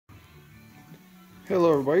Hello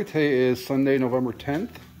everybody, today is Sunday, November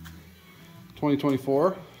 10th,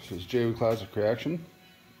 2024. This is Jay with Classic Reaction.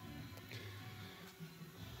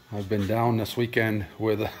 I've been down this weekend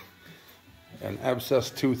with an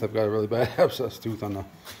abscessed tooth. I've got a really bad abscessed tooth on the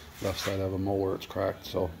left side of a molar. It's cracked,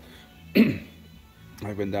 so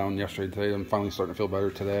I've been down yesterday and today. I'm finally starting to feel better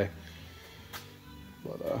today.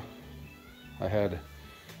 But I had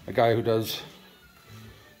a guy who does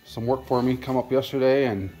some work for me come up yesterday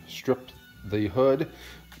and stripped the hood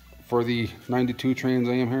for the 92 Trans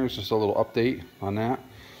Am here. It's just a little update on that.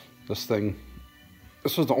 This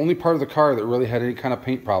was the only part of the car that really had any kind of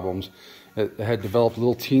paint problems. It had developed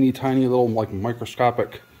little teeny tiny little like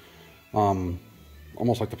microscopic,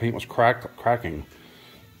 almost like the paint was cracking.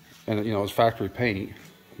 And you know, it was factory paint,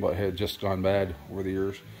 but it had just gone bad over the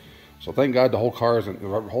years. So thank God the whole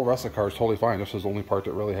whole rest of the car is totally fine. This was the only part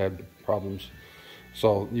that really had problems.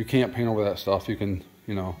 So you can't paint over that stuff. You can,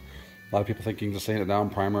 you know, a lot of people think you can just sand it down,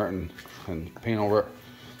 primer it, and paint over it,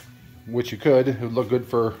 which you could. It would look good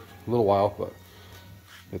for a little while, but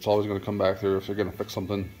it's always going to come back there. If you're going to fix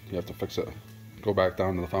something, you have to fix it, go back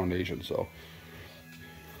down to the foundation. So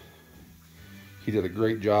he did a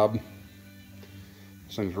great job.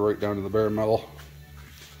 This thing's right down to the bare metal.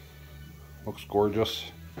 Looks gorgeous.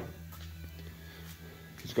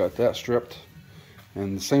 He's got that stripped.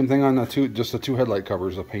 And the same thing on the two headlight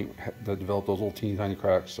covers. The paint that developed those little teeny tiny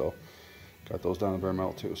cracks, so got those down to bare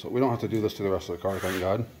metal too. So we don't have to do this to the rest of the car, thank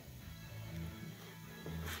God.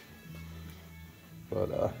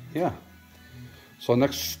 But yeah. So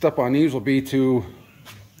next step on these will be to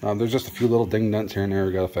there's just a few little ding dents here and there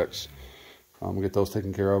we gotta fix. We'll get those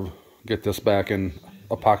taken care of. Get this back in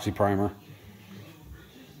epoxy primer,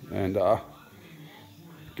 and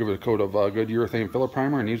give it a coat of good urethane filler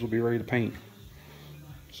primer, and these will be ready to paint.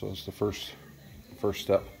 So it's the first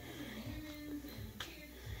step.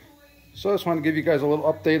 So I just wanted to give you guys a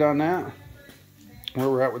little update on that, where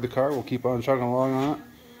we're at with the car. We'll keep on chugging along on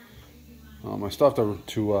it. I still have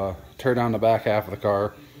to tear down the back half of the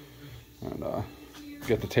car and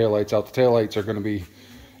get the taillights out. The taillights are going to be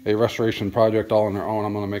a restoration project all on their own.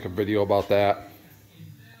 I'm going to make a video about that.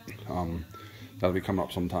 That'll be coming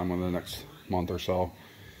up sometime in the next month or so.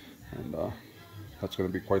 And that's going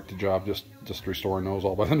to be quite the job, just restoring those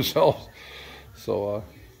all by themselves. So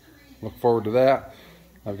look forward to that.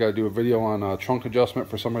 I've got to do a video on trunk adjustment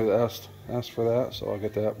for somebody that asked for that, so I'll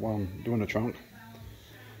get that while I'm doing the trunk.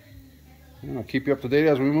 And I'll keep you up to date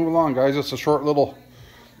as we move along, guys. It's a short little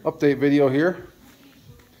update video here.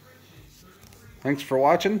 Thanks for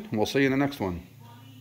watching, and we'll see you in the next one.